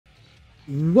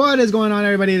What is going on,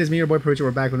 everybody? It is me, your boy Perucho. We're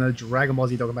back with another Dragon Ball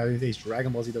Z Dokkan video. Today's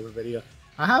Dragon Ball Z Dokkan video.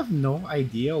 I have no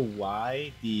idea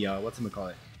why the what's it call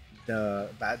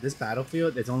it, this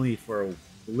battlefield is only for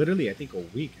literally I think a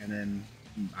week, and then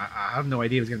I have no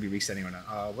idea if it's gonna be resetting or not.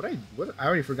 I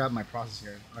already forgot my process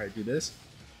here. All right, do this,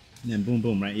 and then boom,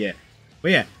 boom, right? Yeah. But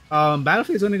yeah,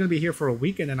 Battlefield is only going to be here for a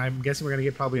week, and then I'm guessing we're going to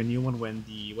get probably a new one when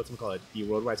the the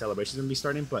worldwide celebration is going to be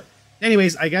starting. But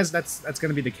anyways, I guess that's going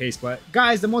to be the case. But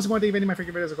guys, the most important thing of any of my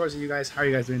freaking videos, of course, is you guys. How are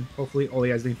you guys doing? Hopefully, all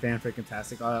you guys doing freaking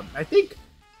tastic. I think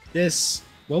this.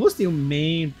 What was the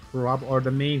main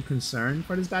the main concern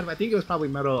for this battle? I think it was probably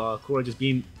Metal Kura just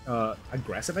being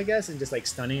aggressive, I guess, and just like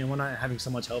stunning and whatnot, and having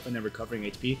so much health and then recovering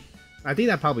HP. I think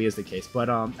that probably is the case, but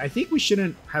I think we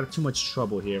shouldn't have too much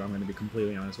trouble here. I'm going to be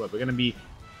completely honest. We're going to be,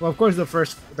 well, of course, the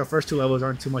first two levels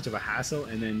aren't too much of a hassle,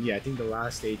 and then yeah, I think the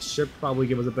last stage should probably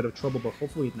give us a bit of trouble, but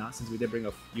hopefully not, since we did bring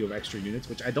a few of extra units,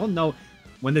 which I don't know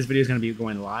when this video is going to be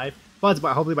going live, but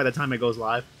hopefully by the time it goes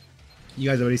live, you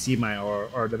guys already see my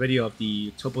or the video of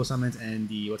the Topo summons and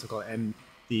the and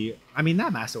I mean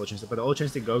not Master Ultra Instinct, but the Ultra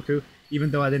Instinct Goku.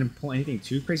 Even though I didn't pull anything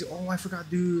too crazy. Oh, I forgot,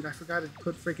 dude. I forgot to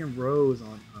put freaking Rose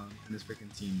on in this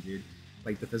freaking team, dude.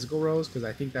 Like the physical Rose, because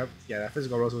I think that that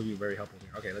physical Rose will be very helpful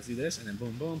here. Okay, let's do this, and then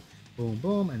boom, boom, boom,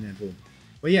 boom, and then boom.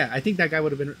 But yeah, I think that guy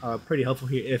would have been pretty helpful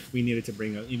here if we needed to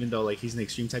bring even though like he's an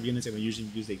extreme type unit, and we usually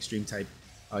use the extreme type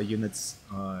units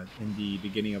in the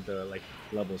beginning of the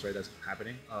levels, right? That's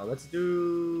happening. Let's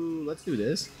do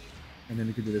this, and then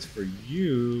we could do this for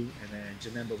you, and then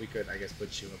Janemba, we could I guess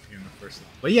put you up here in the first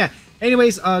level. But yeah,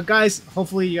 anyways, guys,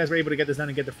 hopefully you guys were able to get this done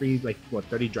and get the free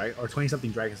 30 drag or 20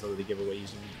 something dragons so that they give away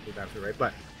using the battlefield, right?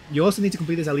 But you also need to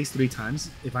complete this at least 3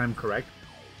 times if I'm correct,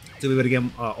 to be able to get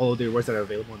all of the rewards that are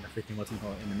available in the freaking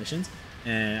in the missions.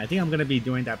 And I think I'm gonna be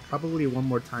doing that probably one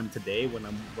more time today when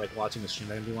I'm watching the stream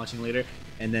that I'm gonna be watching later.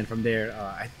 And then from there,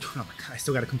 oh my god, I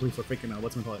still gotta complete for freaking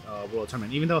world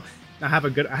tournament. Even though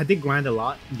I did grind a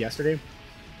lot yesterday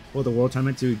for the world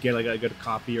tournament to get like a good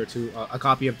copy or two, a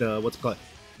copy of the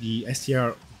the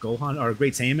STR Gohan or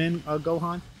Great Saiyaman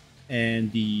Gohan,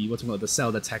 and the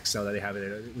the tech cell that they have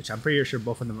there, which I'm pretty sure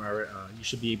both of them are you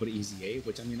should be able to easy A,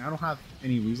 which I mean I don't have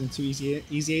any reason to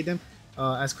easy A them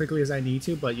as quickly as I need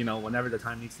to, but you know, whenever the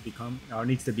time needs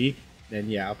to be, then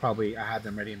yeah, I have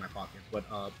them ready in my pocket. But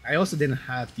I also didn't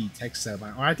have the tech cell,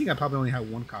 or I think I probably only have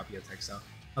 1 copy of tech cell.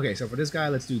 Okay, so for this guy,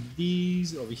 let's do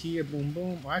these over here, boom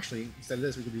boom. Or actually, instead of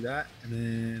this, we could do that, and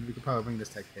then we could probably bring this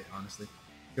tech hit, honestly,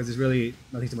 because there's really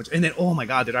nothing too much. And then oh my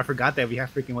god, dude, I forgot that we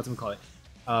have freaking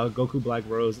Goku Black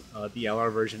Rose, the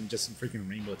LR version, just freaking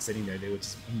rainbow sitting there, dude, which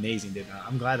is amazing, dude.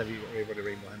 I'm glad that we were able to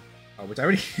rainbow him, which I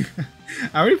already,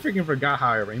 I already freaking forgot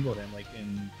how I rainbowed him, like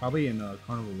probably in a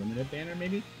Carnival Limited banner,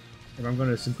 maybe, if I'm going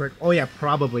to assume correct. Oh yeah,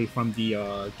 probably from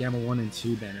the Gamma 1 and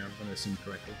 2 banner, I'm going to assume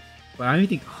correctly. But I don't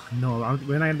think, oh, no,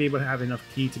 we're not going to be able to have enough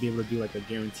key to be able to do like a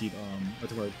guaranteed,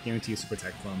 guaranteed super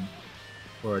tech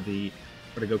for the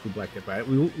Goku Black Tip, right?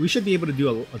 We should be able to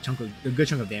do a good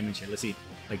chunk of damage here. Let's see.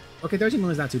 Like, okay, 13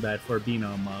 million is not too bad for being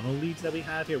a mono leads that we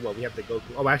have here. Well, we have the Goku.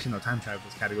 Oh, actually, no, time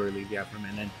travel's category lead we have from,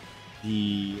 and then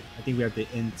I think we have the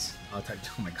int type.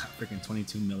 Oh my god, freaking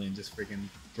 22 million just freaking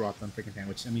dropped on freaking fan.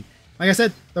 Which I mean, like I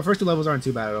said, the first 2 levels aren't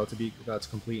too bad at all to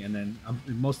complete, and then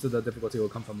most of the difficulty will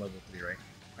come from level 3, right?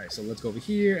 All right, so let's go over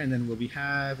here, and then what we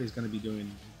have is going to be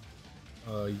doing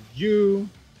you,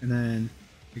 and then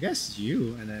I guess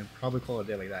you, and then probably call it a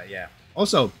day like that. Yeah.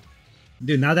 Also,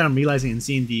 dude, now that I'm realizing and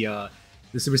seeing the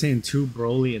Super Saiyan 2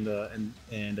 Broly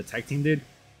and the tech team, dude,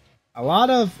 a lot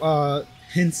of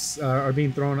hints are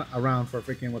being thrown around for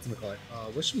freaking what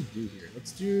should we do here?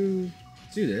 Let's do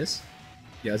this.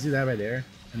 Yeah, let's do that right there.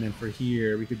 And then for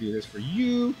here, we could do this for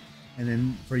you, and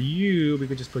then for you, we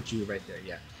could just put you right there.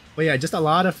 Yeah. But yeah, just a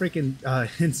lot of freaking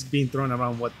hints being thrown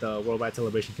around what the worldwide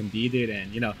celebration can be, dude,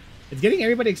 and you know, it's getting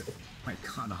everybody. Oh my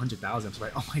god, 100,000.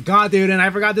 Right? Oh my god, dude, and I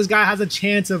forgot this guy has a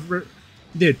chance of,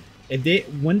 dude.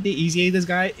 When they easy this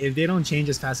guy, if they don't change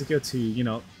his Fascicule to, you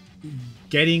know,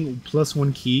 getting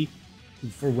 +1 key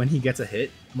for when he gets a hit,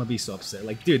 I'm gonna be so upset.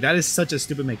 Like, dude, that is such a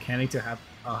stupid mechanic to have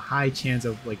a high chance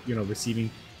of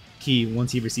receiving key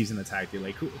once he receives an attack, dude.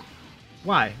 Like,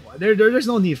 why? There's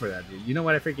no need for that, dude. You know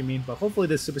what I freaking mean? But hopefully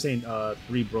this Super Saiyan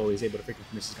 3 Broly is able to freaking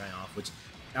finish this guy off, which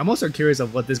I'm also curious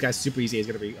of what this guy's Super Easy is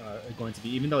going to be,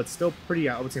 even though it's still pretty,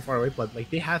 I would say, far away, but like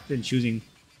they have been choosing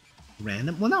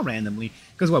not randomly,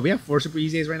 because we have 4 Super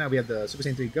Easy right now. We have the Super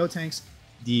Saiyan 3 Gotenks,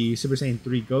 the Super Saiyan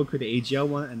 3 Goku, the AGL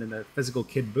one, and then the physical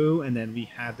Kid Buu, and then we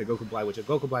have the Goku Black, which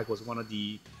Goku Black was one of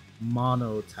the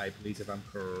mono type leads, if I'm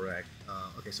correct.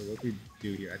 Okay, so what we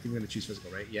do here, I think we're going to choose physical,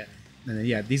 right? Yeah. And then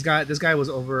yeah, this guy was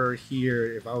over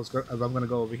here. If I'm gonna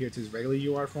go over here to his regular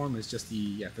UR form, it's just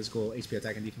the physical HP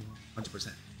attack and defense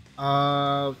 100%.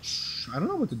 I don't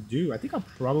know what to do. I think I'll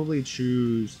probably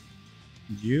choose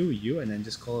you, and then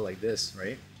just call it like this,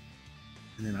 right?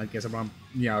 And then I guess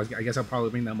I guess I'll probably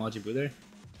bring that Majin Buu there,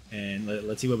 and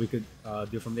let's see what we could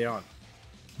do from there on.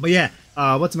 But yeah,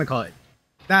 what's I call it?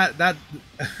 That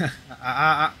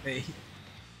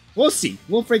we'll see.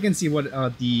 We'll freaking see what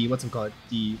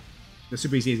the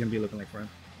Super EC is gonna be looking like for him.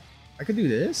 I could do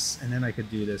this, and then I could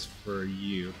do this for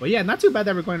you. But yeah, not too bad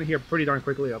that we're going to here pretty darn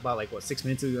quickly. About like what 6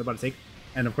 minutes is about to take,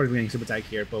 and of course we're getting super attack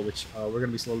here, but which we're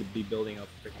gonna be slowly building up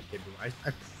freaking Kid Buu.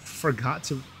 I forgot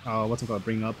to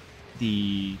bring up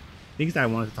the things that I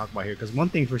wanted to talk about here, because one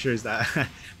thing for sure is that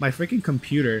my freaking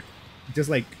computer, just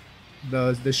like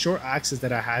the short access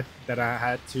that I had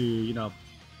to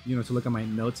to look at my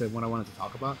notes and what I wanted to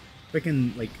talk about,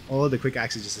 freaking like all of the quick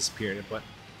access just disappeared. But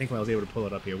thankfully I was able to pull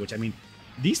it up here, which I mean,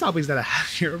 these topics that I have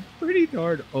here are pretty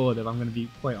darn old, if I'm going to be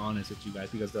quite honest with you guys,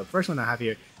 because the first one I have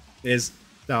here is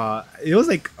it was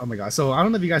like, oh my god. So I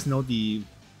don't know if you guys know the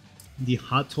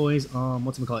Hot Toys,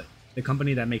 the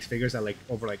company that makes figures that like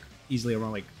over like easily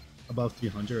around like above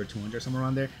 300 or 200, somewhere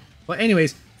around there. But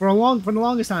anyways, for the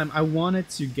longest time I wanted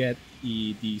to get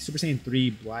the Super Saiyan 3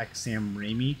 Black Sam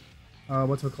Raimi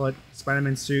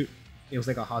Spider-Man suit. It was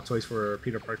like a Hot Toys for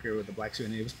Peter Parker with the black suit,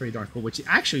 and it was pretty darn cool. Which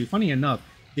actually, funny enough,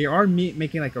 they are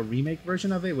making like a remake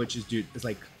version of it, which is, dude,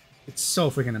 it's so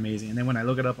freaking amazing. And then when I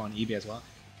look it up on eBay as well,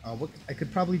 I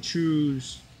could probably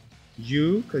choose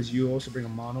you, because you also bring a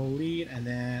mono lead, and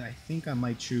then I think I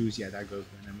might choose that Goku,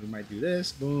 and then we might do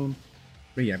this, boom,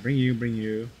 bring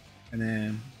you, and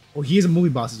then he is a movie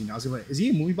boss unit. I was like, is he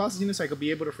a movie boss unit? So I could be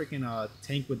able to freaking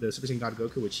tank with the Super Saiyan God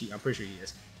Goku, which I'm pretty sure he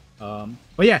is.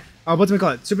 But yeah, what's we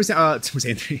call it? Super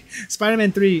Saiyan 3,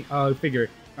 Spider-Man 3 figure.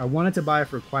 I wanted to buy it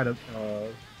for quite a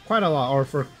lot, or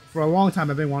for a long time.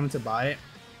 I've been wanting to buy it,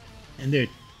 and dude,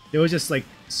 there was just like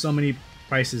so many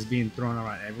prices being thrown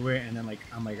around everywhere, and then like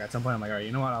I'm like, at some point I'm like, all right,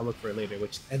 you know what? I'll look for it later.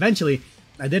 Which eventually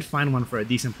I did find one for a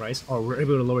decent price. Or we're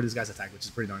able to lower this guy's attack, which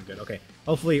is pretty darn good. Okay,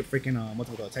 hopefully freaking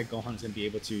Tech Gohan is gonna be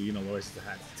able to lower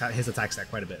his attack stack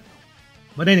quite a bit.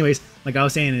 But anyways, like I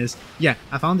was saying is, yeah,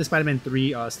 I found the Spider-Man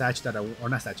 3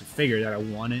 figure that I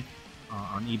wanted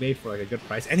on eBay for like a good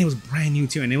price, and it was brand new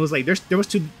too. And it was like there was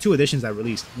two editions that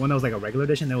released. One that was like a regular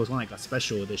edition, there was one like a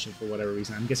special edition for whatever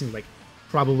reason. I'm guessing like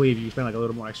probably if you spend like a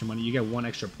little more extra money, you get one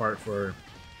extra part for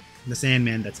the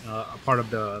Sandman that's a part of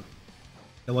the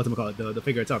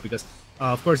figure itself, because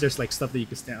of course there's like stuff that you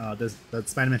can stand the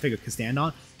Spider-Man figure can stand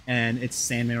on, and it's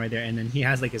Sandman right there, and then he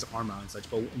has like his armor and such.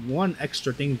 But one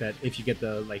extra thing that if you get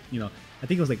the I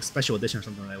think it was like a special edition or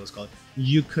something like that it was called,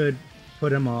 you could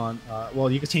put him on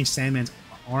you could change Sandman's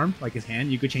arm, like his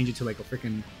hand, you could change it to like a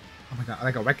freaking, oh my god,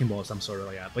 like a wrecking ball of some sort of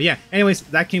like that. But yeah, anyways,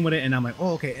 that came with it, and I'm like,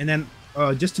 oh okay. And then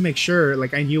just to make sure,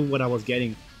 like I knew what I was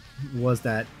getting was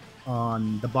that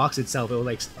on the box itself it was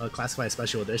like classified as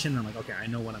special edition, and I'm like, okay, I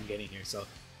know what I'm getting here. So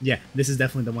yeah, this is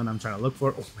definitely the one I'm trying to look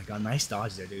for. Oh my god, nice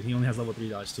dodge there, dude. He only has level 3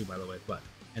 dodge too, by the way. But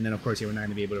and then of course, we're not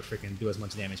gonna be able to freaking do as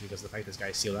much damage because of the fact this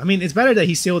guy sealed. I mean, it's better that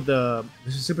he sealed the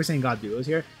Super Saiyan God duos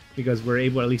here, because we're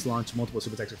able to at least launch multiple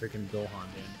super attacks for freaking Gohan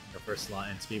in the first slot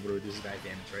and to be able to reduce his guy's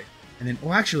damage, right? And then,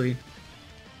 oh, actually,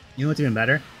 you know what's even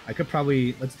better? I could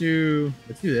probably let's do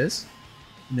this,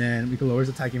 and then we can lower his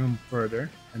attack even further,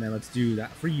 and then let's do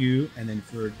that for you, and then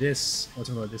for this,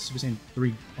 this Super Saiyan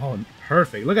 3. Oh,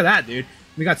 perfect! Look at that, dude.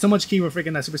 We got so much key for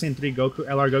freaking that Super Saiyan 3 Goku,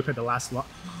 LR Goku at the last slot.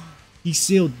 He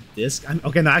sealed this.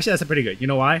 Okay, no, actually, that's pretty good. You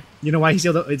know why? You know why he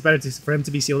sealed up? It's better for him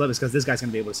to be sealed up is because this guy's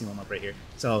gonna be able to seal him up right here.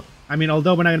 So, I mean,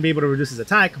 although we're not gonna be able to reduce his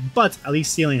attack, but at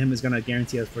least sealing him is gonna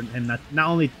guarantee us for him not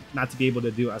only not to be able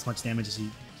to do as much damage as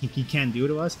he can do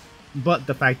to us, but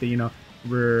the fact that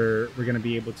we're gonna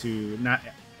be able to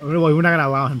we're not gonna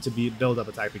allow him to build up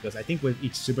attack, because I think with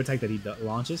each super attack that he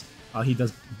launches, he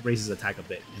does raise his attack a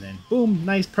bit, and then boom,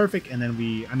 nice, perfect. And then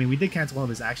we did cancel one of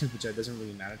his actions, which doesn't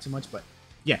really matter too much, but.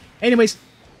 Yeah, anyways,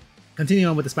 continuing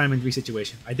on with the Spider-Man 3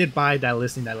 situation. I did buy that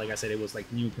listing that, like I said, it was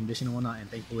like new condition and whatnot, and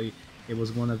thankfully it was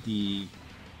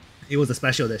it was a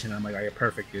special edition. And I'm like, all right,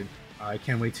 perfect, dude. I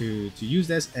can't wait to use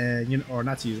this, and or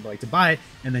not to use it, but like to buy it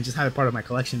and then just have it part of my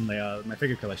collection, like my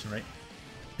figure collection, right?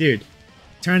 Dude,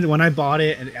 turned when I bought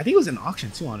it, and I think it was an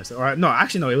auction too, honestly. Or no,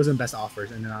 actually no, it was in best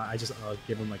offers, and then I just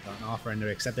gave them like an offer, and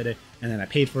they accepted it, and then I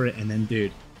paid for it, and then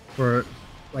dude, for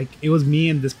like it was me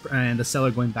and the seller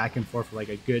going back and forth for like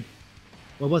a good,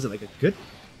 what was it, like a good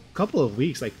couple of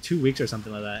weeks, like 2 weeks or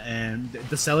something like that, and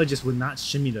the seller just would not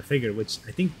ship me the figure, which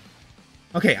I think,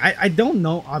 okay, I don't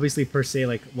know obviously per se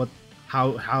like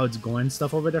how it's going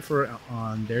stuff over there for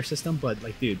on their system, but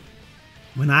like dude,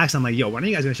 when I asked, I'm like, yo, when are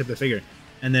you guys gonna ship the figure?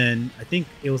 And then I think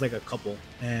it was like a couple,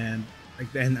 and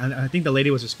like then I think the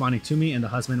lady was responding to me, and the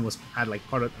husband had like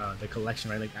part of the collection,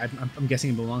 right? Like I'm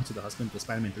guessing it belonged to the husband, the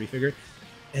Spider-Man 3 figure.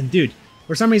 And dude,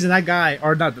 for some reason that guy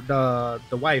or not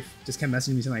the wife just kept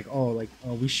messaging me saying like, oh,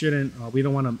 we shouldn't, we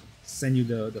don't want to send you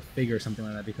the figure or something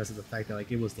like that because of the fact that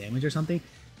like it was damaged or something.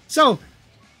 So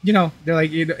they're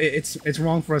like, it's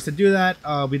wrong for us to do that.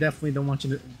 We definitely don't want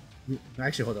you to.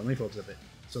 Actually, hold on, let me focus a bit.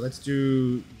 So let's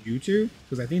do you two,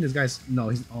 because I think this guy's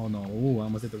oh no, ooh, I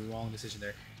almost did the wrong decision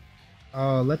there.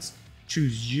 Let's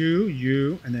choose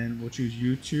you, and then we'll choose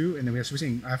you two, and then we have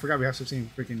switching. I forgot we have switching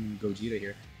freaking Gogeta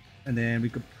here, and then we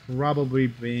could probably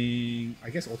bring, I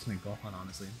guess, Ultimate Gohan,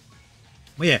 honestly.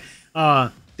 But yeah,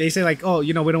 they say like, oh,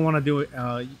 we don't want to do it.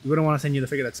 We don't want to send you the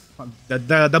figure that's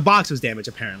the box was damaged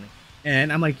apparently.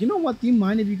 And I'm like, you know what? Do you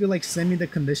mind if you could like send me the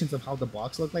conditions of how the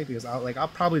box looked like? Because I'll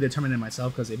probably determine it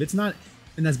myself. Because if it's not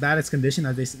in as bad as condition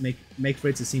as they make for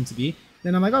it to seem to be,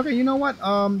 then I'm like, okay, you know what?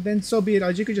 Then so be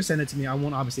it. You could just send it to me. I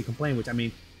won't obviously complain. Which I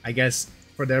mean, I guess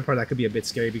for their part that could be a bit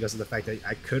scary because of the fact that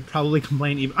I could probably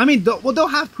complain. Even I mean, they'll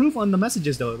have proof on the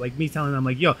messages though, like me telling them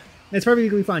like, yo, it's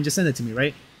perfectly fine. Just send it to me,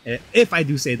 right? If I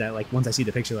do say that, like once I see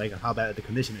the picture, like how bad the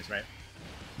condition is, right?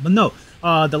 But no,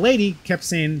 the lady kept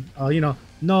saying,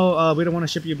 no, we don't want to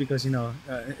ship you because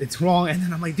it's wrong. And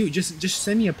then I'm like, dude, just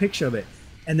send me a picture of it.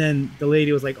 And then the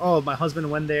lady was like, oh, my husband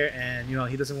went there, and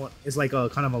he doesn't want. It's like a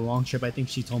kind of a long trip, I think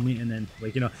she told me. And then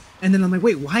like and then I'm like,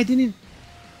 wait, why didn't?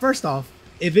 First off,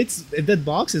 if the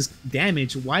box is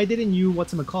damaged, why didn't you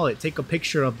take a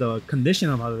picture of the condition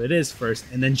of how it is first,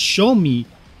 and then show me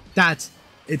that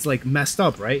it's like messed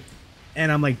up, right?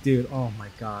 And I'm like, dude, oh my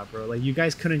god, bro! Like, you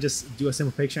guys couldn't just do a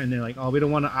simple picture, and they're like, oh, we don't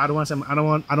want to. I don't want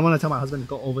to tell my husband to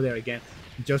go over there again,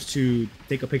 just to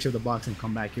take a picture of the box and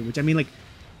come back here. Which I mean, like,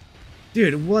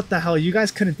 dude, what the hell? You guys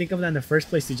couldn't think of that in the first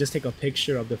place to just take a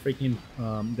picture of the freaking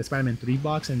the Spider-Man 3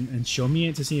 box and show me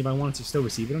it to see if I wanted to still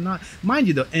receive it or not. Mind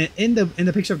you, though, in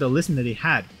the picture of the listing that they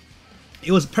had,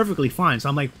 it was perfectly fine. So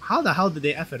I'm like, how the hell did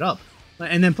they f it up?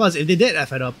 And then plus, if they did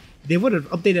f it up, they would have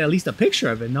updated at least a picture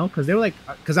of it, no? Because they were like,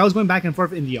 because I was going back and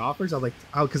forth in the offers. I was like,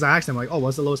 because I asked them like, oh,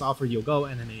 what's the lowest offer you'll go?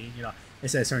 And then they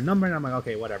said a certain number, and I'm like,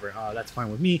 okay, whatever, that's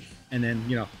fine with me. And then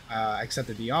I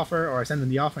accepted the offer, or I sent them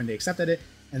the offer, and they accepted it.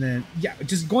 And then yeah,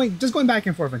 just going back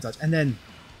and forth and such. And then,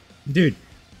 dude,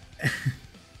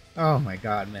 oh my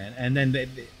god, man. And then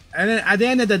at the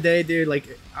end of the day, dude,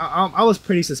 like I was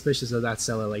pretty suspicious of that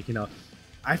seller. Like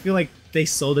I feel like they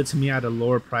sold it to me at a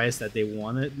lower price that they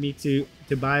wanted me to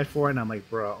buy it for, and I'm like,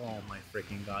 bro, oh my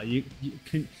freaking god, you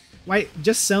can, why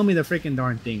just sell me the freaking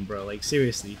darn thing, bro? Like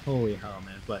seriously, holy hell,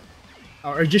 man. But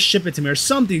or just ship it to me or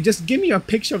something. Just give me a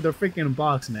picture of the freaking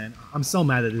box, man. I'm so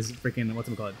mad at this freaking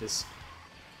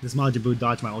this Majin Buu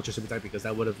dodged my Ultra Super Attack because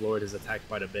that would have lowered his attack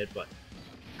quite a bit, but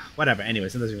whatever.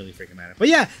 Anyways, it doesn't really freaking matter. But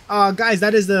yeah, guys,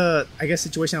 that is the, I guess,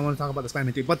 situation I want to talk about the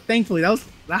Spider-Man 3. But thankfully,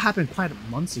 that happened quite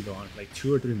months ago, like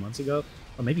 2 or 3 months ago,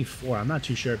 or maybe 4. I'm not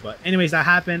too sure. But anyways, that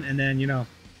happened, and then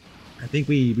I think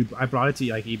I brought it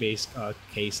to like eBay's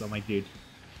case. I'm like, dude,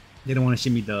 they don't want to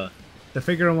ship me the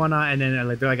figure and whatnot, and then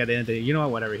they're like at the end of the day, you know what,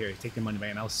 whatever, here, take the money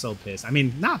back. And I was so pissed. I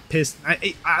mean, not pissed.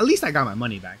 At least I got my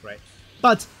money back, right?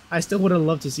 But I still would have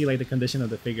loved to see like the condition of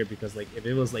the figure, because like if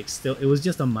it was like it was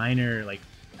just a minor like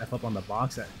f up on the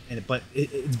box, but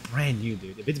it's brand new,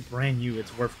 dude. If it's brand new,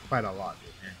 it's worth quite a lot,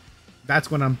 dude. And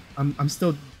that's when I'm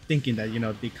still thinking that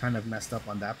they kind of messed up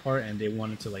on that part, and they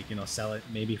wanted to like sell it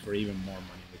maybe for even more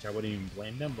money, which I wouldn't even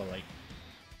blame them. But like,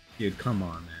 dude, come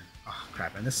on, man. Oh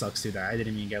crap, and this sucks too that I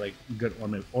didn't even get like good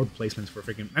orb placements for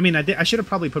freaking. I mean, I should have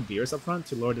probably put Beerus up front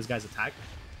to lower this guy's attack,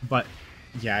 but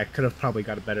yeah, I could have probably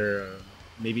got a better.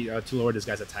 Maybe to lower this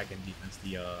guy's attack and defense,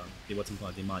 the what's it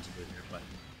called, the Majin Buu here, but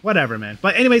whatever, man.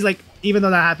 But anyways, like, even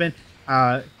though that happened,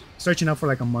 searching up for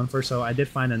like a month or so, I did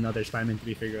find another Spider-Man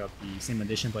 3 figure of the same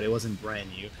edition, but it wasn't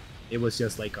brand new. It was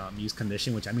just like used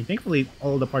condition, which I mean, thankfully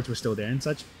all the parts were still there and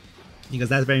such, because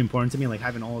that's very important to me, like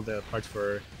having all the parts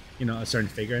for a certain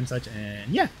figure and such.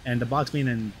 And yeah, and the box being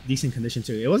in decent condition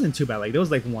too. It wasn't too bad. Like there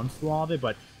was like one flaw of it,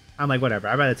 but I'm like, whatever.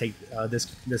 I'd rather take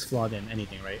this flaw than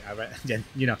anything, right?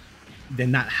 Than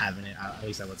not having it, at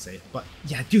least I would say. But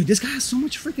yeah, dude, this guy has so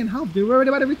much freaking health, dude. We're already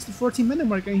about to reach the 14-minute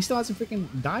mark, and he still hasn't freaking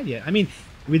died yet. I mean,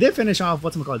 we did finish off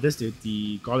this dude,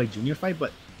 the Garlic Jr. fight,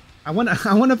 but I wanna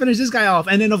finish this guy off,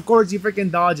 and then of course he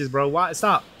freaking dodges, bro. Why?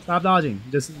 Stop dodging.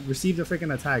 Just receive the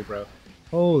freaking attack, bro.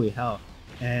 Holy hell!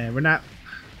 And we're not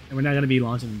gonna be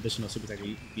launching additional super attack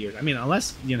gears. I mean,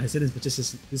 unless his hidden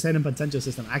potential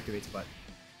system activates, but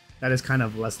that is kind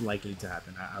of less likely to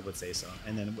happen, I would say so.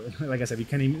 And then, like I said, we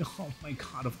can't even. Oh my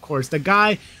god! Of course, the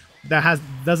guy that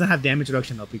doesn't have damage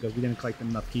reduction up because we didn't collect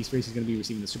enough key space. He's gonna be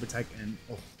receiving the super tech and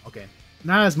oh, okay,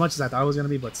 not as much as I thought it was gonna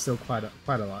be, but still quite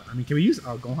a lot. I mean, can we use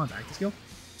Gohan's active skill?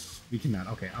 We cannot.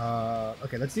 Okay,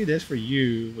 okay, let's do this for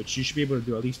you, which you should be able to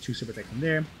do at least 2 super tech from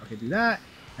there. Okay, do that,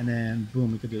 and then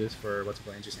boom, we could do this for what's it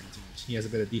called, Angel 17, which he has a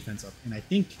bit of defense up, and I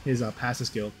think his passive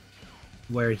skill,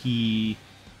 where he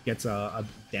gets a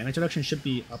damage reduction, should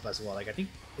be up as well. Like I think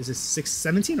is it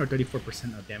 17 or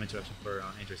 34% of damage reduction for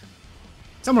Angel 17.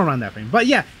 Somewhere around that frame. But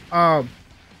yeah,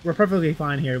 we're perfectly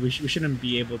fine here. We shouldn't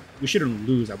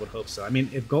lose. I would hope so. I mean,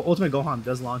 if Ultimate Gohan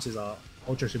does launch his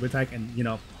Ultra Super Attack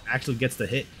and actually gets the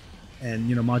hit, and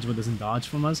Majin Buu doesn't dodge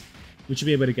from us, we should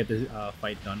be able to get the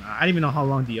fight done. I don't even know how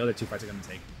long the other 2 fights are gonna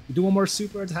take. Do one more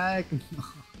super attack.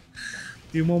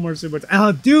 Do one more super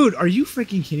attack. Dude, are you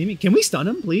freaking kidding me? Can we stun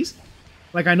him, please?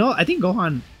 Like I think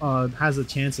Gohan has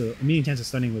a medium chance of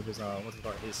stunning with his what's it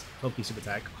called, his 12 super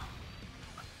attack.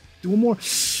 Do one more.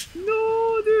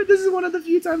 No, dude, this is one of the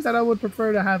few times that I would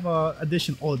prefer to have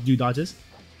addition. Oh, do dodges.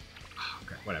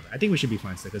 Okay, whatever. I think we should be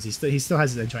fine still because he still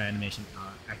has his entry animation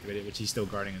activated, which he's still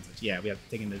guarding and such. Yeah, we have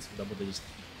taken this double digits,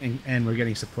 and we're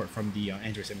getting support from the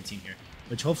Android 17 here.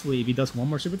 Which hopefully, if he does one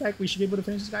more super attack, we should be able to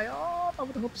finish this guy off. I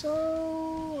would hope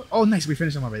so. Oh, nice, we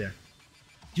finished him off right there.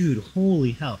 Dude,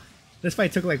 holy hell! This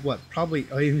fight took like what? Probably.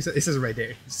 Oh, it says right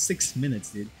there, 6 minutes,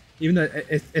 dude. Even though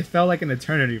it felt like an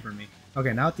eternity for me.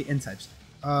 Okay, now at the end types.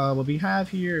 What we have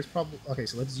here is probably okay.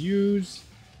 So let's use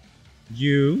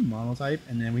U monotype,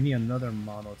 and then we need another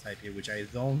monotype here, which I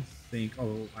don't think.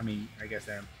 Oh, I mean, I guess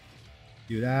then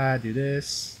do that, do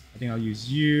this. I think I'll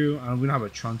use U. We don't have a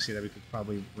Trunks here that we could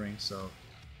probably bring, so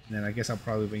and then I guess I'll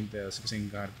probably bring the Super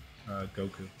Saiyan God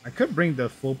Goku. I could bring the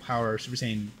full power Super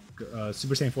Saiyan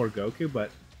 4 Goku,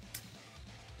 but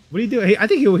what do you do? I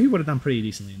think he would have done pretty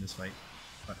decently in this fight.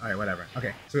 But all right, whatever.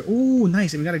 Okay, so ooh,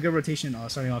 nice, and we got a good rotation.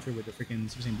 Starting off here with the freaking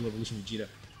Super Saiyan Blue Evolution Vegeta.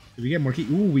 Do we get more key?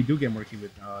 Ooh, we do get more key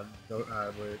with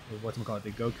whatchamacallit,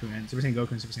 the Goku and Super Saiyan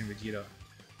Goku and Super Saiyan Vegeta.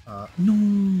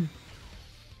 No,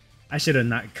 I should have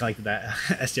not collected that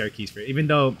STR keys for it. Even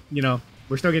though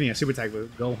we're still getting a super attack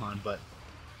with Gohan, but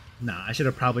nah, I should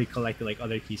have probably collected like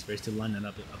other keys first to line it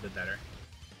up a bit better.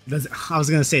 I was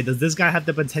gonna say, does this guy have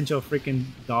the potential of freaking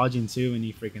dodging too? And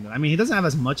he freaking, I mean, he doesn't have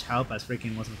as much help as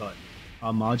freaking whatchamacallit,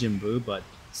 Majin Buu, but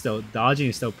still dodging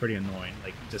is still pretty annoying.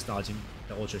 Like just dodging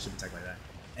the ultra super attack like that.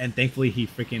 And thankfully he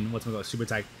freaking super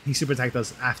attack. He super attacked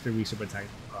us after we super attacked.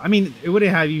 I mean, it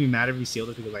wouldn't have even mattered if we sealed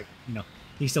it because like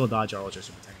he still dodged our ultra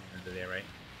super attack at the end of the day, right?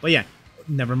 But yeah,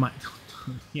 never mind.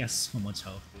 He has so much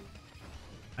health, dude.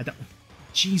 I thought,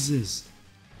 Jesus,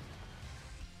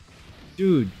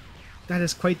 dude, that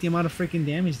is quite the amount of freaking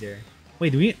damage there.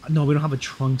 Wait, do we? No, we don't have a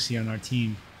Trunks here on our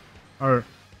team, or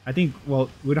I think, well,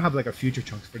 we don't have like a future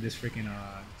Trunks for this freaking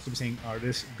Super Saiyan, or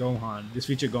this Gohan, this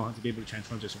future Gohan to be able to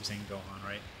transform to Super Saiyan Gohan,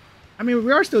 right? I mean,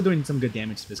 we are still doing some good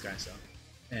damage to this guy, so,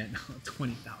 and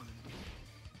 20,000,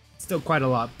 still quite a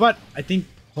lot. But I think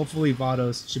hopefully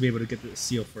Vados should be able to get the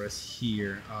seal for us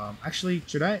here. Actually,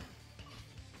 should I?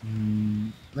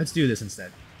 Let's do this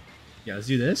instead. Yeah, let's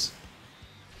do this.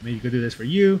 Maybe you could do this for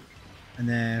you. And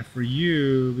then for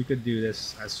you, we could do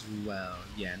this as well.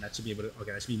 Yeah, and that should be able to...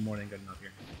 Okay, that should be more than good enough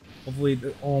here. Hopefully...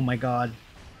 Oh my god.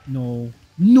 No.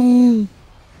 No!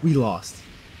 We lost.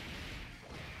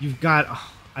 You've got...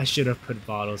 Oh, I should have put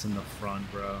Vados in the front,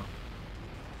 bro.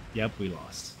 Yep, we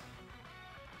lost.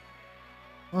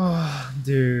 Oh,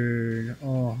 dude.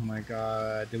 Oh my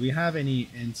god. Do we have any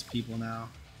int people now?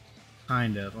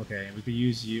 Kind of. Okay, we could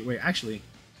use you. Wait, actually...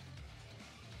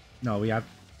 No, we have...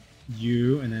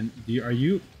 You and then are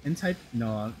you in type?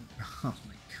 No. Oh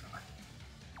my god,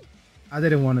 I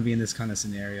didn't want to be in this kind of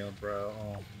scenario, bro.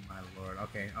 Oh my lord.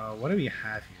 Okay, what do we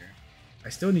have here? I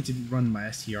still need to run my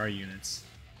STR units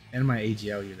and my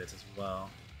AGL units as well.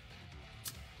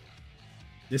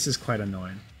 This is quite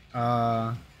annoying.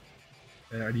 Do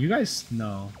you guys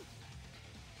know?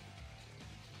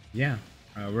 Yeah,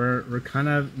 we're kind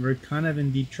of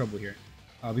in deep trouble here.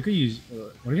 We could use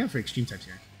what do we have for extreme types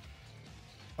here?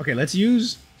 Okay, let's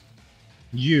use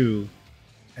you,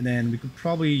 and then we could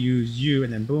probably use you,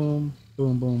 and then boom,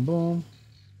 boom, boom, boom,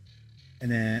 and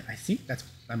then I think that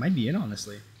might be it,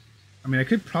 honestly. I mean, I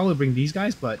could probably bring these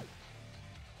guys, but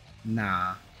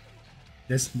nah,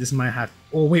 this might have.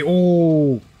 Oh wait,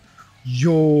 oh,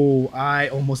 yo, I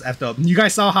almost effed up. You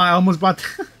guys saw how I almost brought.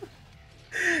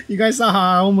 You guys saw how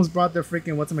I almost brought the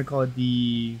freaking whatchamacallit,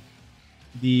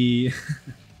 the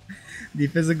the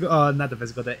physical, not the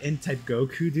physical, the N-type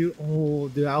Goku, dude. Oh,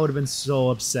 dude, I would have been so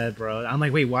upset, bro. I'm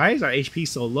like, wait, why is our HP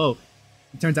so low?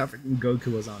 It turns out freaking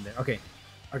Goku was on there. Okay,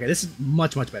 okay, this is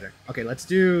much better. Okay, let's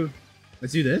do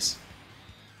this,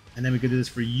 and then we could do this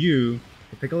for you,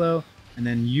 for Piccolo, and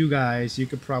then you guys, you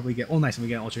could probably get. Oh, nice, and we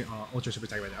get an ultra super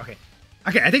attack right there. Okay,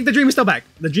 okay, I think the dream is still back.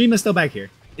 The dream is still back here,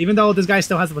 even though this guy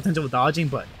still has the potential of dodging,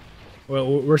 but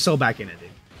we're so back in it, dude.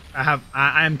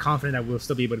 I am confident that we'll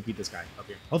still be able to beat this guy up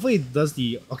here. Hopefully, he does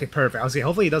the okay, perfect. I was saying,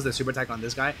 hopefully he does the super attack on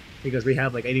this guy because we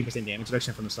have like 80% damage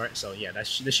reduction from the start. So yeah, this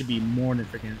should be more than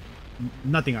freaking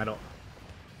nothing at all.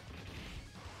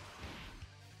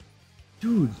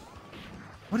 Dude,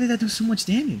 why did that do so much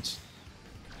damage?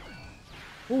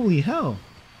 Holy hell!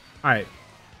 All right,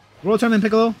 World Tournament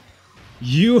Piccolo,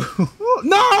 you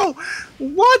no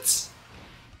what?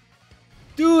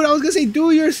 Dude, I was gonna say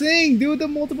do your thing, do the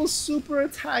multiple super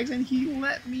attacks, and he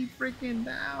let me freaking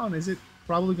down. Is it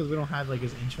probably because we don't have like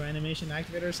his intro animation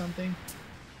activated or something?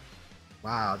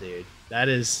 Wow, dude, that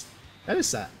is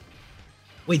sad.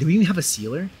 Wait, do we even have a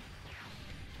sealer?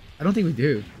 I don't think we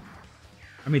do.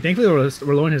 I mean, thankfully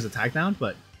we're lowering his attack down,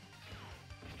 but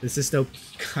this is still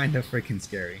kind of freaking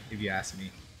scary if you ask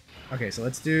me. Okay, so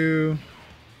let's do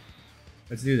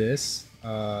this.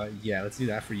 Yeah, let's do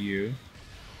that for you.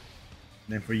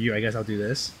 And then for you, I guess I'll do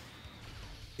this.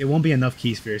 It won't be enough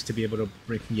key spheres to be able to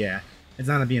break. Yeah, it's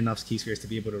not gonna be enough key spheres to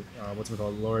be able to what's it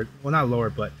called, lower. Well, not lower,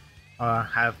 but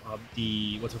have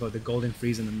the what's it called, the golden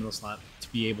freeze in the middle slot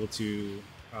to be able to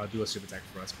do a super attack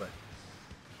for us. But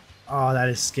oh, that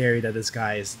is scary that this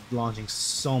guy is launching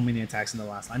so many attacks in the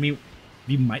last. I mean,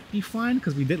 we might be fine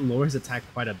because we did lower his attack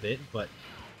quite a bit, but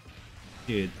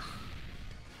dude,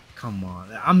 come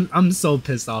on, I'm so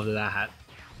pissed off that that had.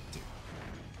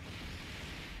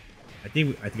 I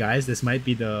think, guys, this might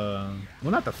be the...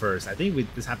 Well, not the first. I think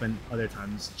this happened other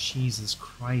times. Jesus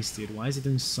Christ, dude. Why is it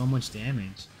doing so much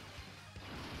damage?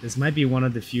 This might be one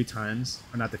of the few times...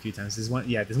 Or not the few times. This one...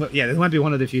 Yeah, this might be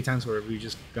one of the few times where we're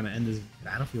just gonna end this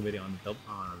Battlefield video on the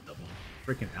double.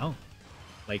 Freaking hell.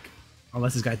 Like,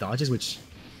 unless this guy dodges, which...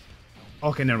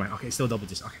 Okay, never mind. Okay, still double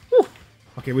just... Okay. Whew.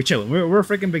 Okay, we're chilling. We're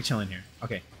freaking big chilling here.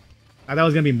 Okay. I thought it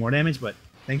was gonna be more damage, but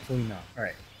thankfully not.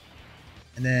 Alright.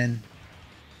 And then...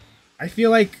 I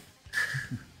feel like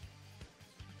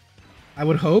I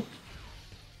would hope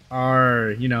our,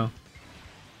 you know,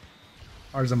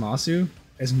 our Zamasu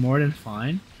is more than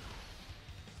fine.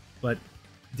 But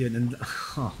dude, then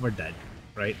oh, we're dead,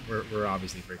 right? We're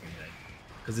obviously freaking dead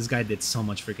because this guy did so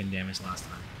much freaking damage last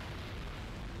time.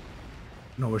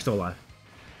 No, we're still alive.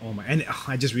 Oh my! And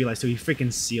I just realized too, he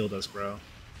freaking sealed us, bro.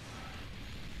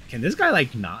 Can this guy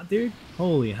like not, dude?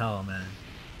 Holy hell, man!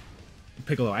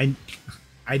 Piccolo,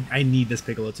 I need this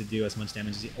Piccolo to do as much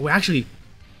damage as he... Oh, actually,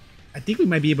 I think we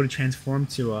might be able to transform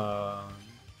to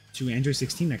Android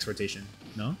 16 next rotation.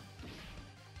 No?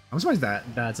 I'm surprised that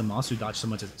Zamasu dodged so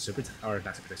much super or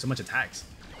not super, so much attacks.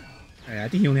 I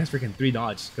think he only has freaking 3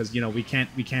 dodge because you know we can't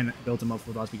build him up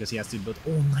full dodge because he has to build.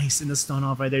 Oh, nice! And the stun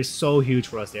off right there is so huge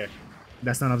for us there.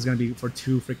 That stun off is gonna be for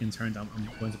 2 freaking turns. I'm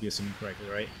going to be assuming correctly,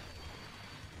 right?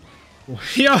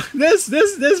 Yo, this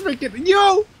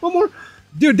freaking one more.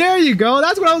 Dude, there you go.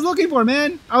 That's what I was looking for,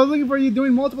 man. I was looking for you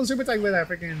doing multiple super attacks with that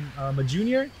freaking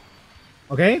Junior.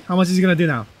 Okay, how much is he gonna do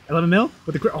now? 11 mil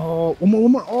with the crit. Oh, one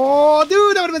more. Oh,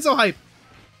 dude, that would have been so hype.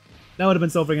 That would have been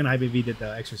so freaking hype if he did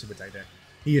the extra super attack there.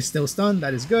 He is still stunned.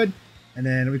 That is good. And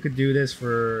then we could do this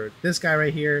for this guy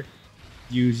right here.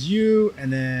 Use you,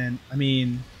 and then I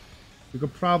mean, we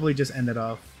could probably just end it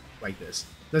off like this.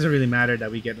 Doesn't really matter that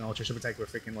we get an ultra super attack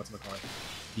with freaking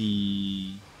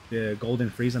the golden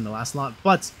freeze on the last slot,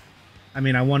 but I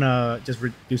mean, I want to just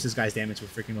reduce this guy's damage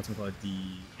with freaking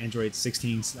the Android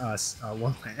 16,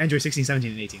 Android 16,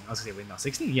 17, and 18. I was gonna say, wait, no,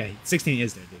 16? Yeah, 16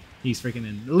 is there, dude. He's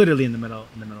freaking literally in the middle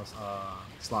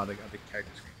slot of the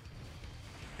character screen.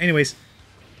 Anyways,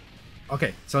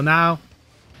 okay, so now,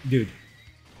 dude,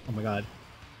 oh my god,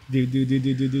 dude,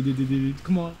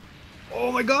 come on,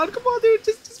 oh my god, come on, dude,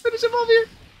 just finish him off here.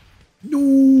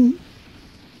 No,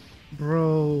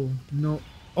 bro, no.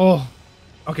 Oh,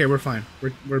 okay, we're fine.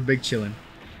 We're big chilling.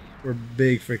 We're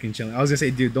big freaking chilling. I was gonna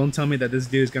say, dude, don't tell me that this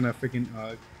dude is gonna freaking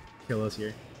kill us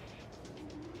here.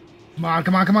 Come on,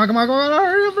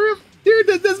 hurry up. Dude,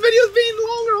 this video's being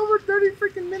longer, over 30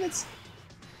 freaking minutes.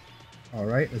 All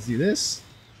right, let's do this.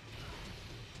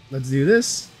 Let's do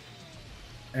this.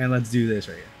 And let's do this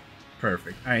right here.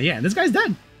 Perfect. All right, yeah, and this guy's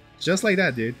dead. Just like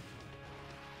that, dude.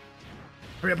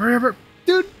 Hurry up.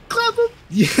 Dude, clap him.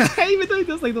 Yeah, even though he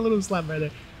does like the little slap right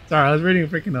there. Sorry, I was reading a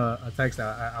freaking a text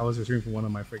that I was retrieving from one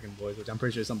of my freaking boys, which I'm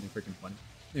pretty sure is something freaking fun,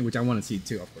 which I want to see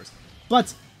too, of course.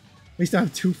 But we still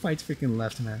have 2 fights freaking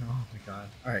left, man. Oh my god.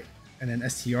 All right, and then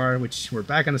STR, which we're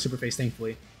back on the super face,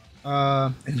 thankfully.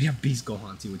 And we have Beast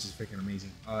Gohan too, which is freaking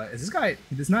amazing. Is this guy?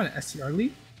 He's not an STR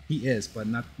lead. He is, but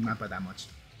not by that much.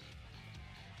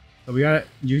 So we gotta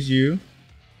use you,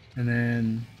 and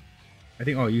then I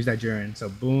think. Oh, use that Jiren. So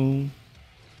boom.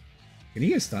 Can he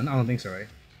get stunned? I don't think so, right?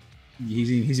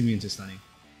 He's immune to stunning.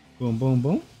 Boom, boom,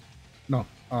 boom. No,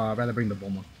 I'd rather bring the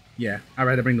Bulma. Yeah, I'd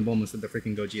rather bring the Bulma instead of the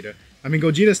freaking Gogeta. I mean,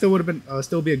 Gogeta still would have been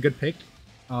still be a good pick,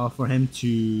 for him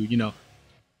to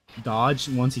dodge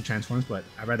once he transforms. But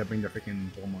I'd rather bring the freaking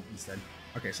Bulma instead.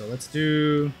 Okay, so let's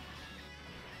do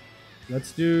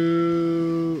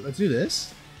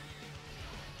this.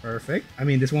 Perfect. I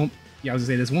mean, this won't. Yeah, I was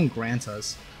gonna say this won't grant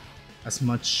us as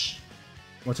much.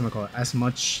 As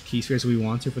much key spheres we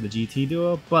want to for the GT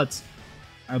duo, but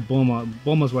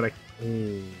Bulma's what I.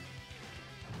 Oh.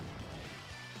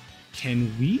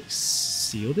 Can we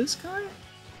seal this guy?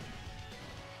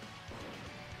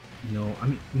 No, I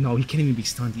mean, no, he can't even be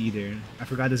stunned either. I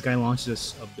forgot this guy launched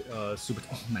this super.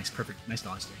 Oh, nice, perfect, nice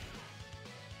launch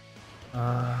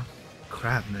there.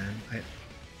 Crap, man.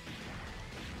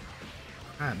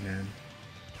 Crap, man.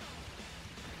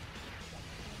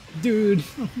 Dude,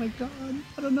 oh my god,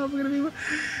 I don't know if we're gonna be.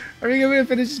 Are we gonna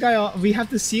finish this guy off? We have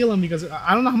to seal him because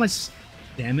I don't know how much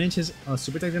damage his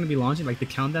super attack is gonna be launching, like the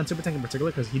countdown super attack in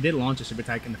particular, because he did launch a super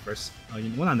attack in the first, well,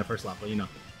 not in the first slot, but well,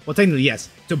 technically yes,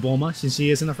 to Bulma since she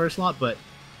is in the first slot, but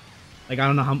like I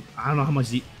don't know how much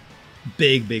the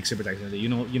big super attack is gonna do. You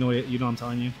know, I'm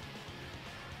telling you.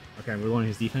 Okay, we're lowering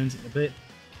his defense a bit.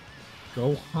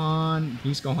 Gohan,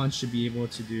 Beast Gohan should be able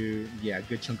to do a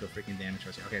good chunk of freaking damage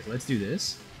for us. Okay, so let's do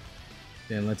this.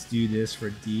 Then let's do this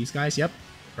for these guys. Yep,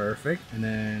 perfect. And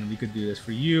then we could do this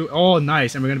for you. Oh,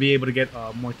 nice. And we're gonna be able to get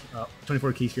more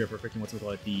 24 key sphere for freaking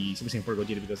the Super Saiyan 4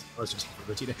 Gogeta because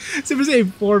Super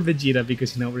Saiyan 4 Vegeta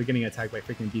because we're getting attacked by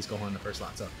freaking Beast Gohan in the first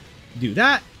slot. So do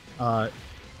that.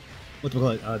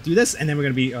 Do this, and then we're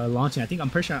gonna be launching. I'm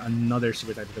pretty sure another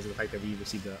super attack because of the fact that we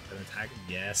received an attack.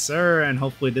 Yes, sir. And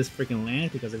hopefully this freaking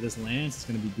lands because if this lands, it's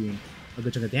gonna be doing a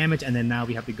good chunk of damage. And then now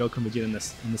we have to Goku Vegeta in the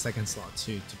second slot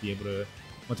too to be able to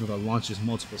launch just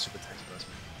multiple super attacks for us.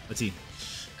 Let's see.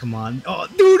 Come on. Oh,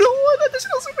 dude, what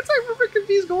additional super attack for freaking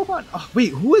Beast Gohan? Oh,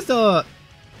 wait, what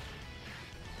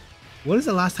is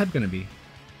the last type gonna be?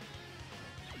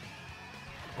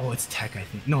 Oh, it's Tech, I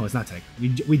think. No, it's not Tech. We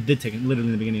did Tech literally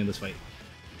in the beginning of this fight.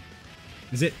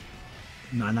 Is it?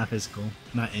 No, not physical.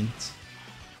 Not int.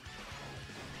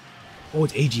 Oh,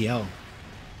 it's AGL.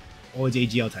 Oh, it's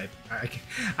AGL type.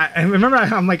 I remember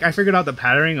I figured out the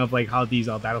patterning of like how these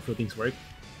battlefield things work.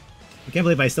 I can't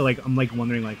believe I'm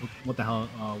wondering like what the hell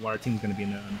what our team's gonna be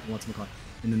in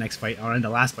the next fight or in the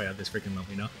last fight of this freaking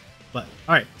level, But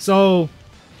all right, so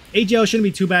AGL shouldn't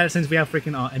be too bad since we have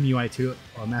freaking MUI 2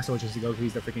 or Master Ultra Goku.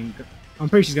 He's the freaking. I'm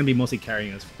pretty sure she's gonna be mostly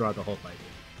carrying us throughout the whole fight.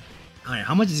 All right,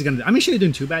 how much is he gonna do? I mean, she shouldn't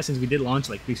doing too bad since we did launch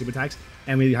like 3 super attacks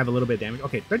and we have a little bit of damage.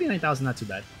 Okay, 39,000, not too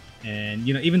bad. And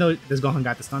even though this Gohan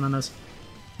got the stun on us,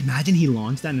 imagine he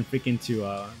launched that and freaking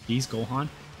to Beast Gohan.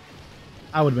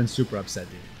 I would have been super upset,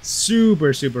 dude.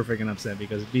 Super freaking upset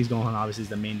because Beast Gohan obviously is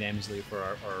the main damage lead for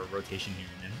our rotation here.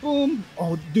 And then boom!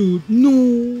 Oh, dude,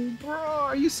 no, bro,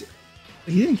 are you serious?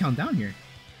 He didn't count down here.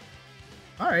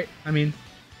 All right, I mean,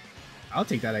 I'll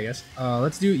take that, I guess.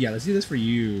 Let's do this for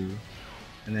you,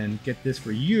 and then get this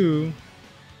for you,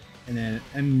 and then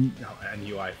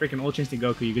MUI. Freaking Ultra Instinct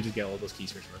Goku, you could just get all those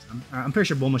keys for us. I'm pretty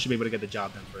sure Bulma should be able to get the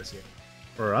job done for us here.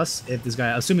 For us, if this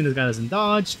guy, assuming this guy doesn't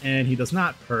dodge, and he does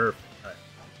not, perfect. Right.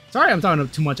 Sorry, I'm talking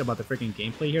too much about the freaking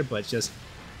gameplay here, but it's just,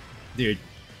 dude.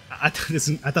 I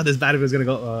thought this battlefield was gonna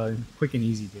go quick and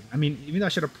easy, dude. I mean, even though I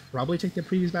should have probably checked the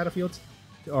previous battlefields,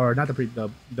 or not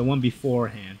the one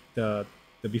beforehand, the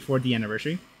before the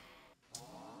anniversary,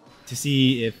 to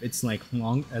see if it's like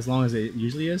as long as it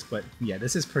usually is. But yeah,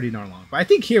 this is pretty darn long. But I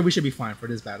think here we should be fine for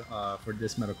this battle, for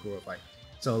this Metakuro fight.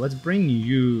 So let's bring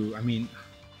you. I mean,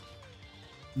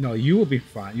 no, you will be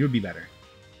fine. You would be better.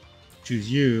 Choose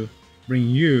you. Bring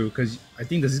you, because I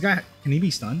think this guy, can he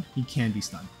be stunned? He can be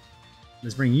stunned.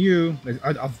 Let's bring you.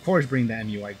 Let's, of course, bring the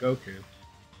MUI Goku.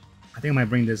 I think I might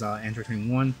bring this Android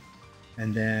 21,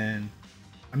 and then,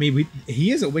 I mean,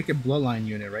 he is a Wicked Bloodline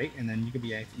unit, right? And then you could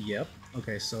be yep.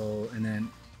 Okay, so and then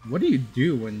what do you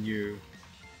do when you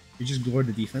just lower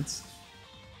the defense?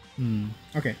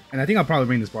 Okay, and I think I'll probably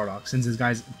bring this Bardock since this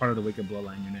guy's part of the Wicked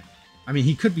Bloodline unit. I mean,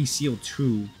 he could be sealed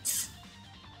too.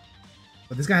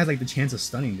 But this guy has like the chance of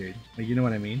stunning, dude. Like, you know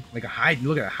what I mean? Like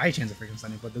look at a high chance of freaking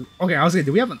stunning. But okay, I was like,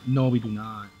 do we have no, we do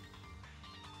not.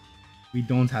 We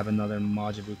don't have another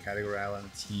Majin Buu category on the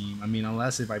team. I mean,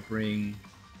 unless if I bring,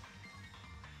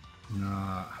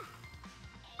 nah,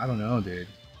 I don't know, dude.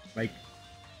 Like,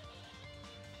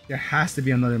 there has to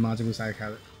be another Majin Buu side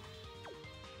category.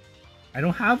 I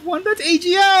don't have one. That's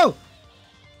AGO.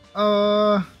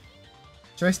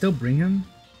 Should I still bring him?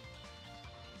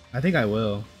 I think I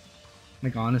will.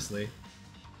 Like, honestly.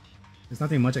 There's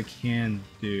nothing much I can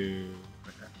do.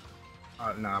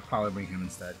 Nah, I'll probably bring him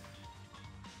instead.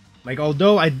 Like,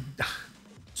 although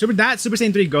Super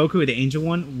Saiyan 3 Goku, the Angel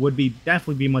one, would be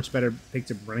definitely be much better pick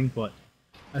to bring, but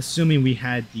assuming we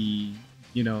had the,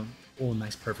 you know, oh,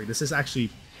 nice, perfect. This is actually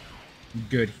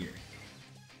good here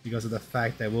because of the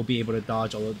fact that we'll be able to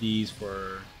dodge all of these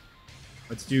for.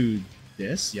 Let's do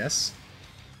this, yes,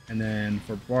 and then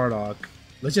for Bardock,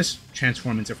 let's just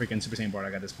transform into freaking Super Saiyan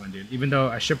Bardock at this point, dude. Even though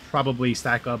I should probably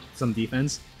stack up some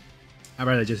defense, I'd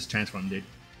rather just transform, dude.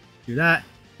 Do that,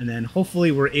 and then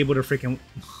hopefully we're able to freaking.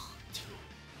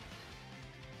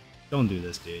 Don't do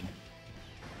this, dude.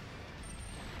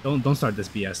 Don't start this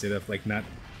BS, dude. Of like not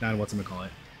whatchamacallit.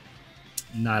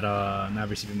 Not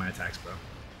receiving my attacks, bro.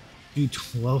 Dude,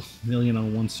 12 million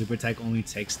on one super attack only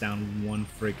takes down one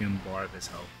freaking bar of his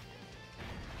health.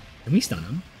 Can we stun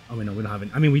him? Oh wait, no, we don't have it.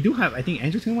 I mean, we do have. I think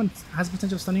Andrew 21 has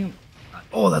potential stunning him.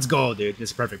 Oh, let's go, dude.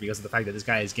 This is perfect because of the fact that this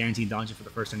guy is guaranteed dodging for the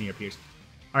first time he appears.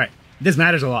 All right, this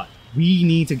matters a lot. We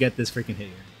need to get this freaking hit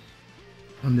here.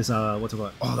 On this what's it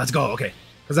called? Oh, let's go. Okay,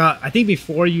 because I think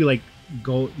before you like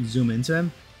go zoom into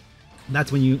him,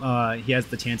 that's when you he has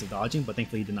the chance of dodging. But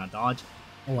thankfully he did not dodge.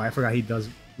 Oh, I forgot he does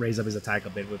raise up his attack a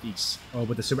bit with each. Oh,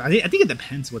 with the super. I think it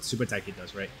depends what super attack he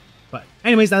does, right? But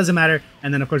anyways, that doesn't matter.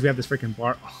 And then of course we have this freaking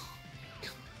bar. Oh,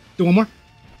 do one more.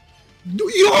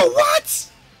 Yo,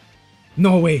 what?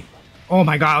 No way. Oh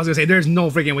my god, I was gonna say there's no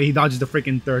freaking way he dodges the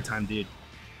freaking third time, dude.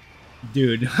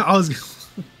 Dude, I was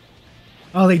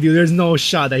like, dude, there's no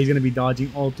shot that he's gonna be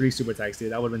dodging all three super attacks,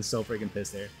 dude. I would have been so freaking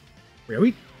pissed there. Wait, are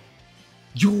we?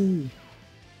 Yo,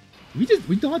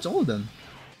 we dodged all of them.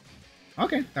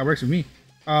 Okay, that works for me.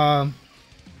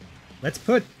 Let's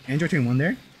put Android Train 1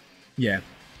 there. Yeah.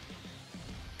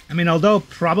 I mean, although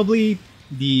probably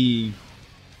the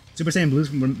Super Saiyan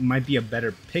Blues might be a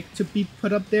better pick to be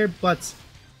put up there, but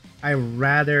I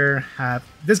rather have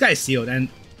this guy sealed and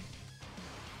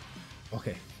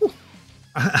okay.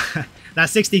 That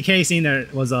 60k scene there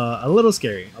was a little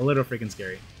scary, a little freaking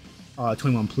scary.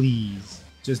 21, please,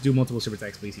 just do multiple super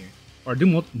attacks, please here, or do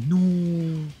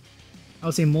no. I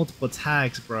would say multiple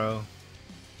attacks, bro.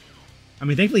 I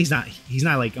mean, thankfully he's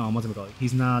not like what's it called?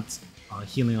 He's not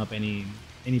healing up any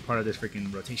part of this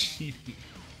freaking rotation.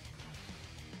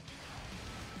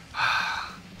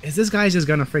 Is this guy just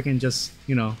gonna freaking just,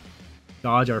 you know,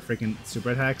 dodge our freaking super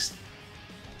attacks?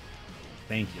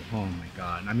 Thank you. Oh my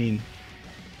god. I mean,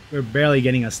 we're barely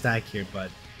getting a stack here, but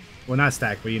well, not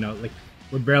stack, but you know, like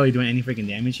we're barely doing any freaking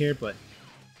damage here, but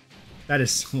that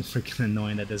is so freaking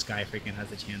annoying that this guy freaking has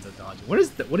the chance of dodging. What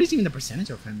is even the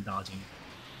percentage of him dodging?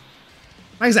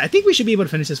 Like I said, I think we should be able to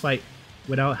finish this fight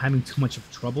without having too much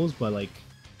of troubles, but like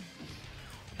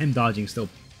him dodging still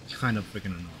kind of freaking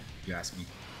annoying, if you ask me.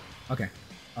 Okay,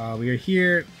 we are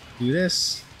here. Do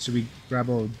this. Should we grab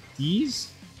all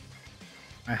these?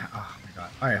 Oh my god.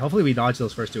 All right, hopefully we dodge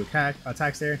those first two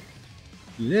attacks there.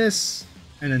 Do this.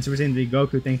 And then Super Saiyan 3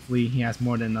 Goku, thankfully, he has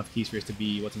more than enough key spheres to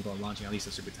be what's called launching at least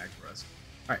a super attack for us.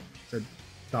 Alright, so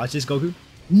dodge this, Goku.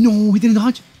 No, he didn't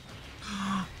dodge.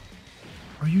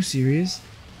 Are you serious?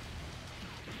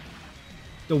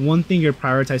 The one thing you're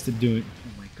prioritized to do.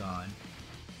 Oh my god.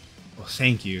 Oh,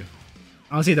 thank you.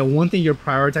 Honestly, the one thing you're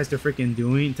prioritized to freaking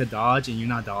doing to dodge and you're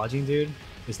not dodging, dude,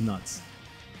 is nuts.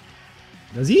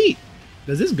 Does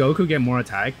this Goku get more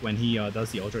attack when he does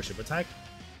the Ultra Super Attack?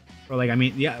 Or like, I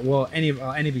mean, yeah, well, any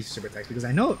of these super attacks, because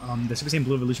I know the Super Saiyan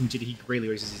Blue Evolution Vegeta, he greatly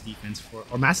raises his defense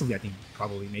or massively, I think,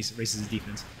 probably raises his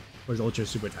defense for his Ultra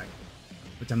Super Attack,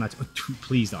 which I'm not. Oh,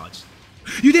 please dodge.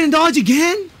 You didn't dodge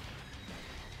again?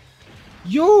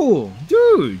 Yo,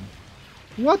 dude,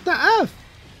 what the f?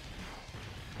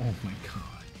 Oh my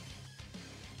god,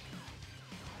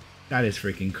 that is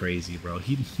freaking crazy, bro.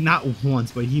 He not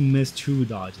once, but he missed 2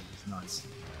 dodges. It's nuts.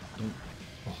 Don't.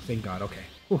 Oh, thank God. Okay.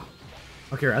 Whew.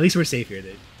 Okay, at least we're safe here,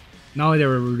 dude. Not only that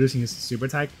we're reducing his super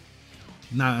attack,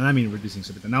 I mean reducing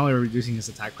super attack, not only we're reducing his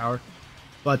attack power,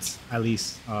 but at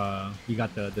least we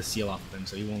got the seal off of him,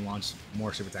 so he won't launch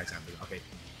more super attacks after. Okay,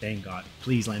 thank God.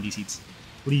 Please land these heats.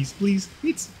 Please, please,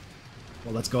 heats.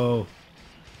 Well, let's go.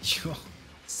 Yo,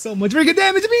 so much freaking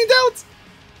damage being dealt.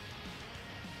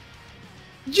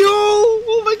 Yo,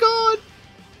 oh my God.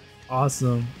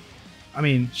 Awesome. I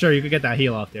mean, sure, you could get that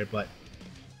heal off there, but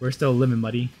we're still living,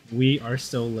 buddy. We are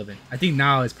still living. I think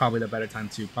now is probably the better time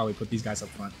to probably put these guys up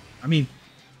front. I mean,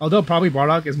 although probably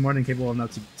Bardock is more than capable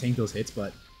enough to tank those hits,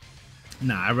 but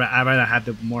nah, I'd rather have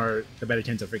the better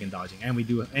chance of freaking dodging. And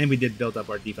we did build up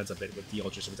our defense a bit with the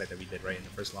Ultra Super Attack that we did right in the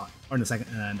first lot, or in the second,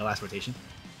 in the last rotation.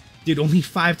 Dude, only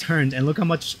 5 turns, and look how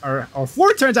much or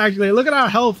 4 turns actually. Look at our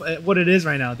health, what it is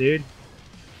right now, dude.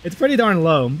 It's pretty darn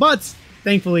low, but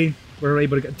thankfully we're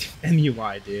able to get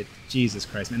MUI, dude. Jesus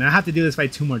Christ, man. And I have to do this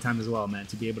fight 2 more times as well, man,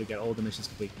 to be able to get all the missions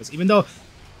complete. Because even though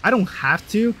I don't have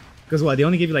to, because what, they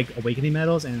only give you like awakening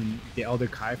medals and the Elder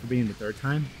Kai for being the 3rd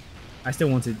time, I still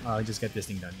want to just get this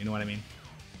thing done. You know what I mean?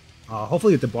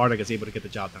 Hopefully the Bardock is able to get the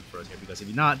job done for us here, because if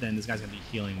he's not, then this guy's gonna be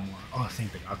healing more. Oh,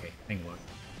 thank God. Okay, thank Lord.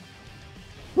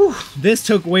 Whew, this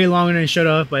took way longer than it should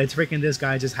have, but it's freaking this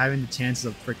guy just having the chances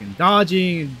of freaking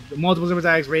dodging, multiple super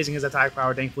attacks, raising his attack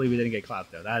power. Thankfully, we didn't get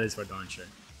clapped though. That is for darn sure.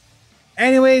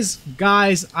 Anyways,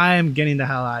 guys, I am getting the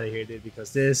hell out of here, dude,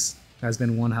 because this has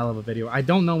been one hell of a video. I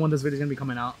don't know when this video is gonna be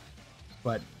coming out,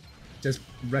 but just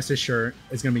rest assured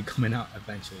it's gonna be coming out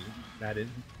eventually. That is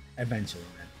eventually,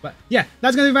 man. But yeah,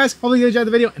 that's gonna be guys. Hopefully you enjoyed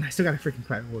the video, and I still got a freaking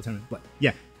crap all the time. But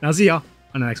yeah, and I'll see y'all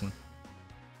on the next one.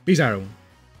 Peace out, everyone.